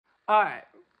Alright,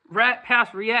 Rap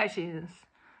House reactions.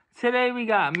 Today we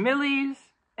got Millyz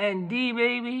and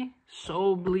DeeBaby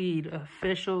Soul Bleed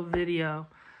official video.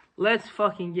 Let's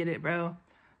fucking get it, bro.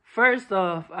 First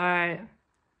off, alright.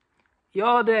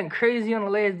 Y'all done crazy on the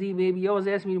last DeeBaby. Y'all was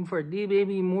asking me for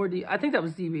DeeBaby, more I think that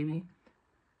was DeeBaby.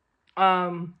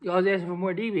 Y'all was asking for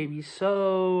more DeeBaby,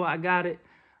 so I got it.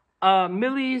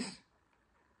 Millyz,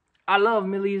 I love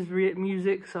Millyz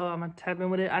music, so I'm gonna tap in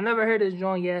with it. I never heard this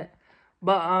joint yet,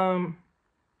 but I'm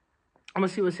gonna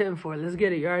see what's hitting for it. Let's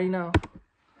get it. You already know.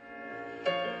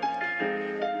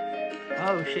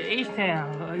 Oh shit,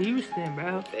 H-Town, Houston,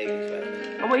 bro.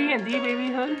 Oh wait, he in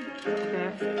DeeBaby hood? Okay.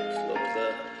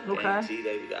 Okay.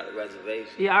 DeeBaby got a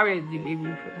reservation. Yeah, I already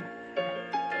DeeBaby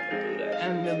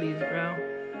and Millyz, bro.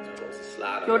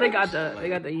 Yo, they got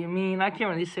the you mean. I can't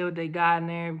really say what they got in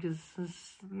there because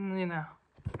it's, you know.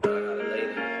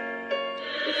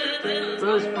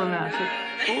 Those fun out shit.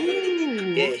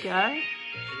 Ooh, okay.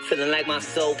 Feeling like my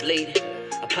soul bleeding.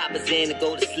 I pop a Zen to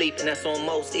go to sleep, and that's on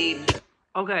most evenings.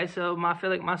 Okay, so I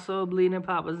feel like my soul bleeding,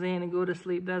 pop a Zen and go to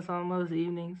sleep. That's on most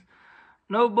evenings.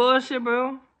 No bullshit,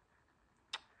 bro.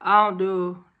 I don't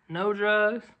do no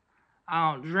drugs.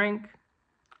 I don't drink.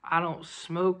 I don't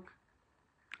smoke.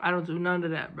 I don't do none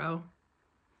of that, bro.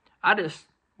 I just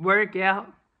work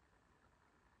out,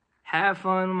 have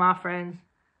fun with my friends,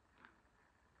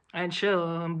 and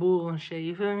chill and bull and shit,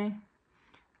 you feel me?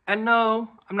 And no,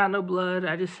 I'm not no blood.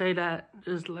 I just say that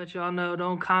just to let y'all know.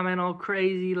 Don't comment all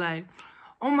crazy like,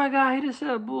 oh my God, he just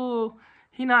said bull.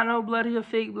 He not no blood, he a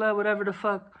fake blood, whatever the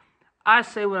fuck. I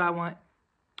say what I want.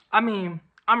 I mean,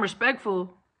 I'm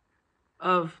respectful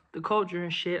of the culture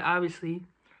and shit, obviously.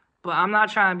 But I'm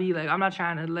not trying to be like, I'm not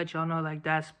trying to let y'all know like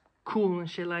that's cool and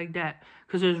shit like that.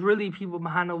 Because there's really people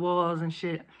behind the walls and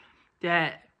shit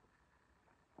that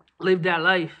live that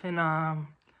life. And I'm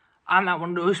not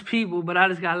one of those people, but I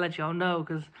just got to let y'all know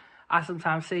because I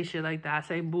sometimes say shit like that. I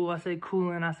say boo, I say cool,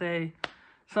 and I say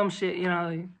some shit, you know.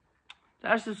 Like,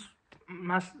 that's just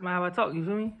how I talk, you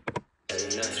feel me?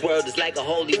 This world is like a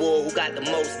holy war who got the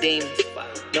most demons.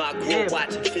 No, I grew up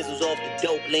watching fizzles off the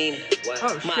dope leaning.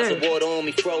 Oh, Maserati on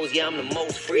me froze, yeah, I'm the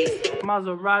most free.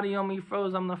 Maserati on me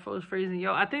froze, I'm the most freezing.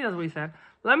 Yo, I think that's what he said.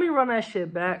 Let me run that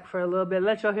shit back for a little bit.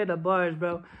 Let y'all hear the bars,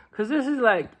 bro. Because this is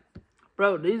like,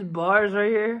 bro, these bars right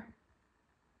here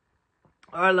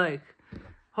are like,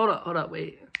 hold up,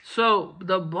 wait. So,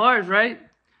 the bars, right?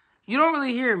 You don't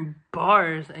really hear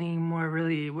bars anymore,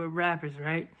 really, with rappers,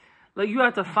 right? Like, you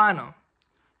have to find them.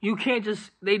 You can't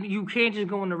just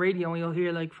go on the radio and you'll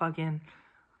hear like fucking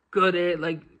good at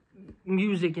like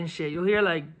music and shit. You'll hear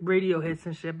like radio hits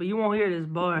and shit, but you won't hear this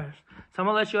bars. So I'm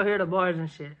gonna let y'all hear the bars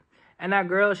and shit. And that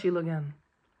girl, she looking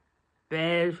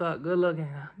bad as fuck, good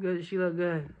looking. Good, she look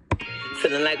good.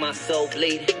 Feeling like my soul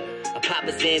bleeding. I pop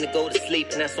a Zen to go to sleep,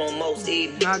 and that's on most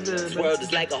evenings. Not good. This world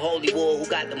is like a holy war who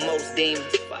got the most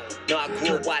demons. No, I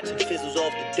grew up watching fizzles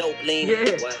off the dope lean.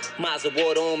 Yeah.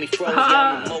 Maserati on me froze,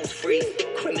 yeah, I'm the most free.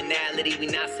 Criminality, we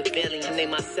not civilian. I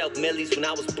named myself Millyz when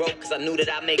I was broke, cause I knew that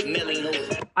I'd make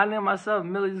millions. I named myself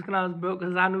Millyz when I was broke,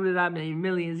 cause I knew that I'd make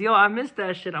millions. Yo, I missed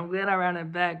that shit. I'm glad I ran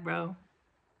it back, bro.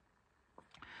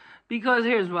 Because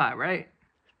here's why, right?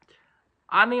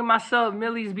 I named myself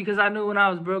Millyz because I knew when I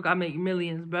was broke, I'd make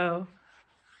millions, bro.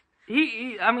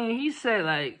 I mean, he said,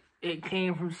 like, it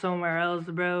came from somewhere else,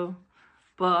 bro.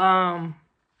 But,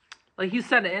 like, he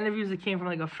said in interviews it came from,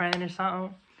 like, a friend or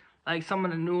something. Like, someone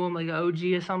that knew him, like, an OG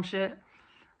or some shit.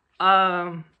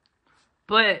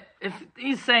 But if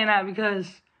he's saying that because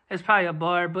it's probably a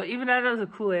bar. But even that is a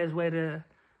cool-ass way to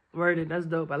word it. That's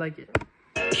dope. I like it.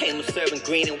 Came with serving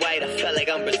green and white, I felt like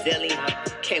I'm Brazilian.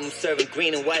 Came with serving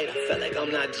green and white, I felt like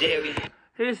I'm Nigerian.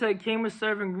 He said, came with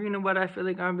serving green and white, I feel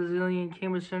like I'm Brazilian.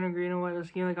 Came with serving green and white, I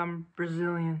feel like I'm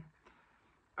Brazilian.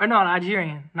 Or no,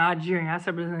 Nigerian. I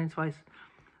said Brazilian twice.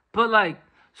 But like,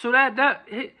 so that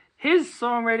his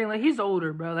songwriting, like, he's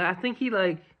older, bro. Like, I think he,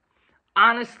 like,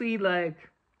 honestly, like,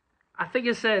 I think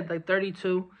it said, like,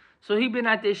 32. So he been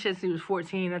at this shit since he was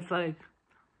 14. That's like,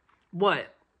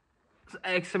 what?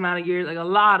 X amount of years, like a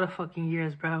lot of fucking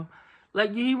years, bro.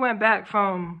 Like, he went back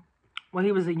from when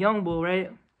he was a young bull, right?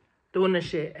 Doing this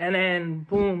shit. And then,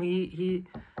 boom, he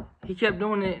kept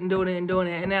doing it and doing it and doing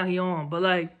it, and now he on. But,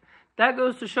 like, that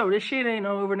goes to show, this shit ain't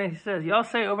no overnight success. Y'all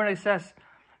say overnight success.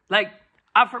 Like,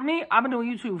 for me, I've been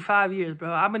doing YouTube 5 years,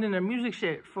 bro. I've been in the music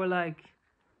shit for, like,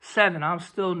 7. I'm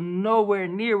still nowhere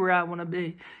near where I want to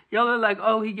be. Y'all are like,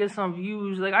 oh, he gets some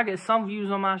views. Like, I get some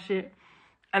views on my shit.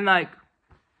 And, like,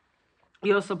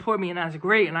 you'll support me, and that's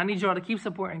great. And I need y'all to keep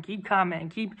supporting, keep commenting,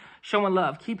 keep showing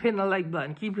love, keep hitting the like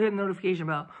button, keep hitting the notification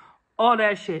bell, all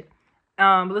that shit.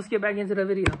 But let's get back into the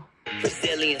video.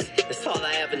 Resilience, that's all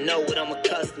I ever know, what I'm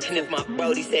accustomed. And if my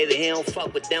brody say that he don't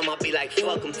fuck with them, I'll be like,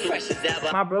 fuck him, fresh as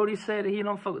ever. My brody said that he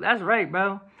don't fuck with, that's right,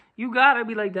 bro. You gotta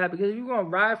be like that, because if you gonna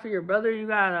ride for your brother, you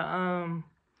gotta,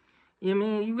 you know what I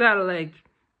mean? You gotta,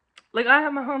 like I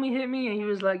had my homie hit me, and he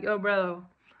was like, yo, bro,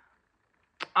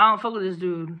 I don't fuck with this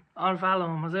dude. Unfollow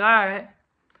him. I was like, all right.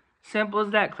 Simple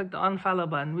as that. Click the unfollow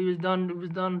button. We was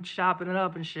done chopping it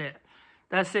up and shit.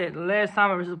 That's it. The last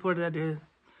time I ever supported that dude.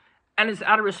 And it's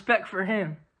out of respect for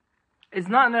him. It's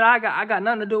nothing that I got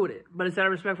nothing to do with it. But it's out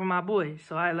of respect for my boy.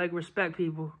 So I like respect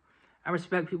people. I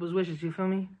respect people's wishes, you feel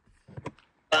me?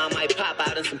 I might pop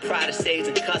out in some Prada shades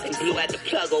and cussing. Blew at the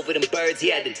plug over them birds,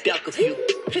 he had to duck a few.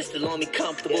 Pistol on me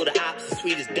comfortable, the opposite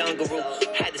sweet as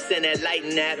dungaroo. Had to send that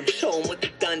lightning at him, show him what the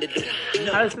thunder do.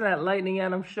 No. I had to send that lightning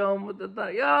at him, show him what the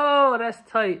thunder. Yo, that's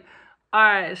tight.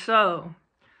 Alright, so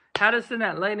how to send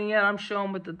that lightning at him, show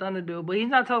him what the thunder do. But he's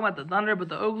not talking about the thunder, but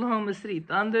the Oklahoma City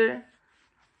Thunder.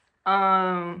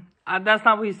 That's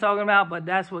not what he's talking about, but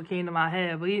that's what came to my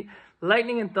head. But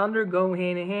lightning and thunder go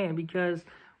hand in hand, because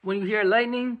when you hear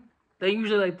lightning, they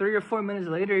usually like 3 or 4 minutes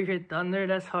later you hear thunder.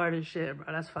 That's hard as shit, bro.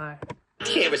 That's fire.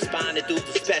 Can't respond to dudes,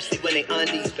 especially when they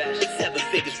undies. 7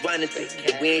 figures running through.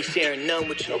 We ain't sharing none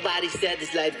with you. Nobody said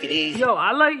this life get easy. Yo,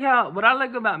 what I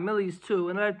like about Millyz too,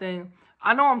 another thing,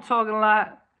 I know I'm talking a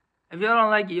lot. If y'all don't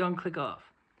like it, y'all can click off.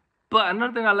 But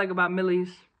another thing I like about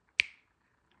Millyz,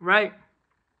 right?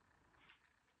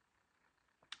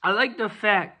 I like the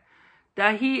fact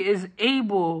that he is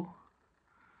able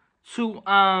to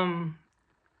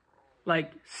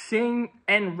like sing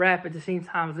and rap at the same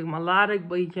time. It's like melodic,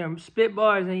 but he can spit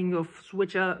bars and he can go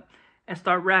switch up and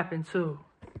start rapping too.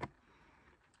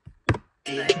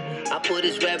 I put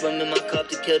his red rum in my cup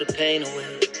to kill the pain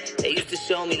away. They used to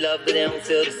show me love, but they don't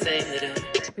feel the same today.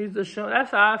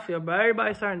 That's how I feel, bro.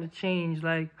 Everybody's starting to change.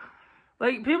 Like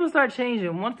people start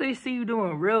changing. Once they see you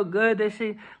doing real good, they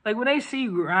see, like when they see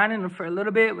you grinding for a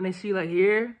little bit, when they see you like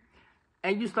here,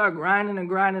 and you start grinding and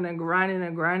grinding and grinding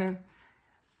and grinding,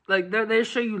 like they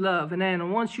show you love. And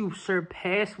then once you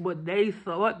surpass what they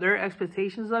thought, their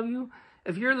expectations of you,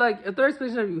 if their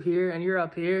expectations of you here and you're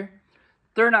up here,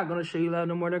 they're not gonna show you love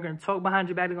no more. They're gonna talk behind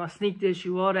your back. They're gonna sneak diss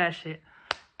you, all that shit.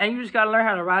 And you just gotta learn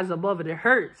how to rise above it. It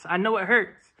hurts. I know it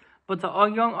hurts. But to all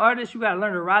young artists, you gotta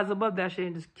learn to rise above that shit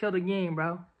and just kill the game,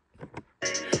 bro.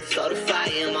 Saw the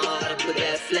fire in my heart, I put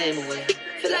that flame away.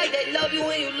 Feel like they love you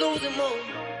when you losing more.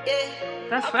 Yeah.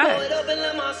 That's fact. I pour it up and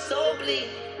let my soul bleed.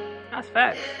 That's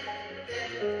fact.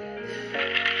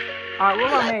 Alright,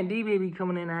 what my man DeeBaby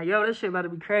coming in now? Yo, this shit about to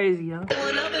be crazy, yo.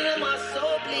 Pouring up and let my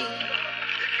soul bleed.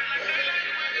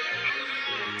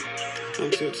 I'm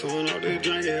tiptoeing out there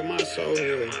drinking my soul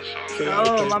here.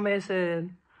 Oh, my man said,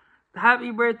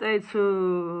 happy birthday, it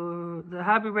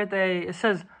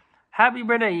says, happy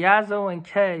birthday, Yazzo and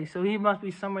K. So he must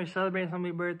be somewhere celebrating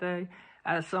somebody's birthday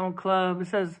at some club. It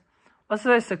says, what's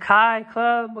this, Sakai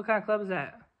Club? What kind of club is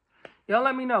that? Y'all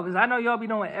let me know, because I know y'all be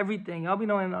knowing everything. Y'all be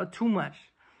knowing too much.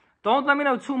 Don't let me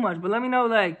know too much, but let me know,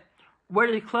 like,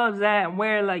 where the club's at and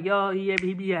where, like, y'all, he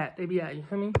be at. They be at, you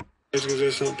feel me? It's because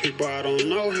there's some people I don't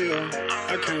know here.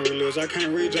 I can't realize, I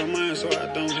can't read your mind, so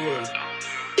I don't hear.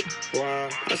 Why?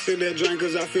 I sit there drink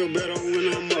because I feel better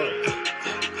when I'm up.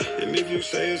 And if you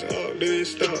say it's up, then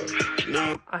it's stuck.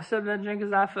 Nah. I sit there drink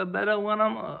because I feel better when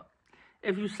I'm up.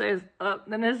 If you say it's up,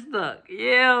 then it's stuck.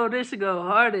 Yo, this should go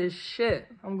hard as shit.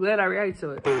 I'm glad I react to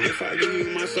it. If I give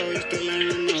you my soul, you still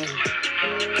ain't enough.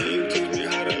 Can you teach me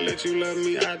how to let you love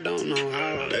me? I don't know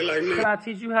how. They like me. Can I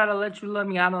teach you how to let you love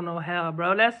me? I don't know how,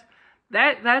 bro. That's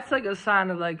like a sign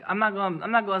of, like, I'm not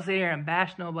gonna sit here and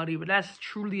bash nobody, but that's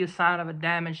truly a sign of a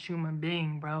damaged human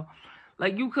being, bro.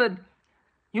 Like, you could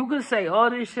say all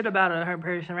this shit about her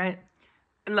person, right?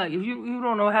 And like, if you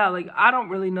don't know how, like, I don't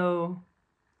really know.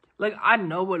 Like, I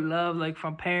know what love, like,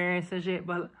 from parents and shit,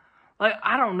 but, like,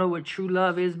 I don't know what true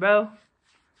love is, bro.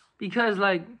 Because,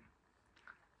 like,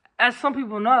 as some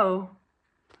people know,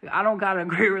 like, I don't got a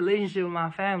great relationship with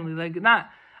my family. Like, I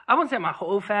wouldn't say my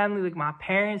whole family, like, my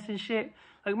parents and shit.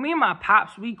 Like, me and my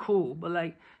pops, we cool. But,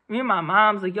 like, me and my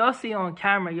moms, like, y'all see on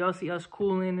camera, y'all see us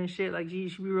cooling and shit. Like, she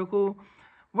should be real cool.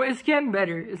 But it's getting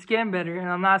better. It's getting better. And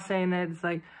I'm not saying that it's,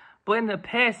 like, but in the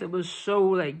past, it was so,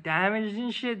 like, damaged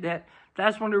and shit that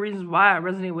that's one of the reasons why I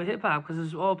resonate with hip-hop, because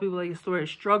it's all people, like, a story of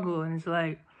struggle. And it's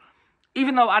like,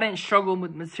 even though I didn't struggle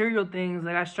with material things,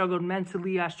 like, I struggled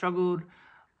mentally, I struggled,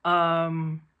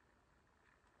 there's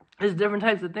different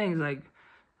types of things. Like,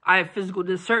 I have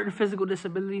certain physical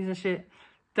disabilities and shit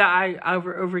that I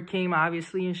overcame,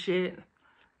 obviously, and shit.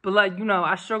 But, like, you know,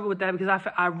 I struggle with that because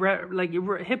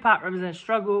hip-hop represents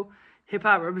struggle.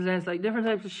 Hip-hop represents, like, different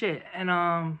types of shit. And,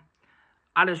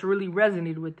 I just really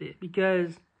resonated with it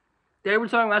because they were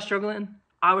talking about struggling.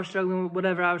 I was struggling with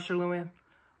whatever I was struggling with.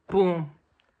 Boom.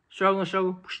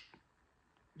 Struggle.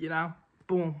 You know?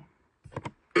 Boom.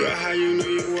 How you know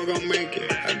you were gonna make it?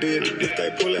 I didn't. If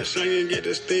they pull that string and get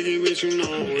the sticky, bitch, you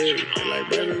know I'm with it. Like,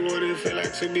 baby, what it feel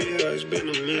like to be here? It's been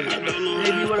a minute. I don't know.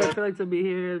 Maybe what it feel like to be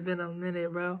here. It's been a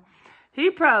minute, bro. He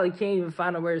probably can't even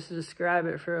find the words to describe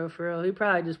it for real. He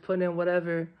probably just put in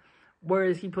whatever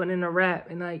words he put in a rap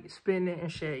and like spitting it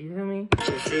and shit. You feel me?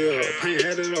 To feel pain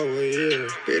headed over here.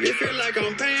 It feel like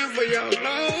I'm paying for your love.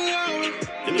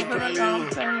 And I'm probably on.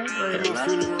 My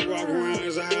funeral walk around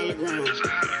as a hologram.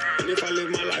 And if I live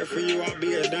my life for you, I'll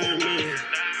be a dying man.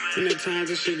 And at times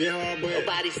this shit get hard, but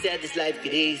nobody said this life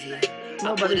get easy.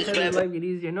 Nobody said this life get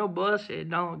easier. No bullshit.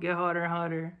 Don't get harder and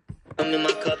harder. I'm in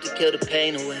my cup to kill the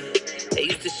pain away. They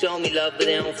used to show me love, but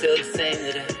they don't feel the same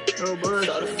today. No bullshit.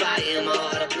 Saw the fire in my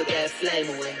heart, I put that flame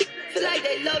away. Feel like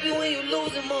they love you when you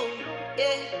losing more.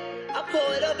 Yeah, I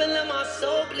pour it up and let my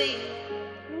soul bleed.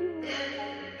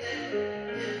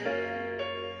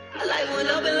 I like when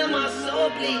up and let my soul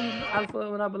bleed. I put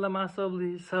when up and let my soul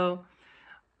bleed. So,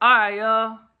 alright,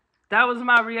 y'all. That was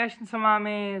my reaction to my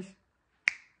man's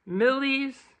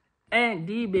Millyz and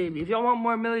DeeBaby. If y'all want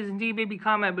more Millyz and DeeBaby,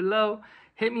 comment below.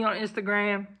 Hit me on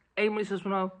Instagram,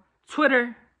 amoney610,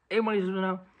 Twitter,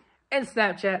 amoney610, and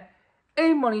Snapchat,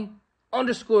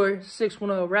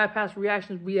 amoney_610. Rap Pass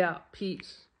Reactions, we out.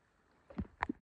 Peace.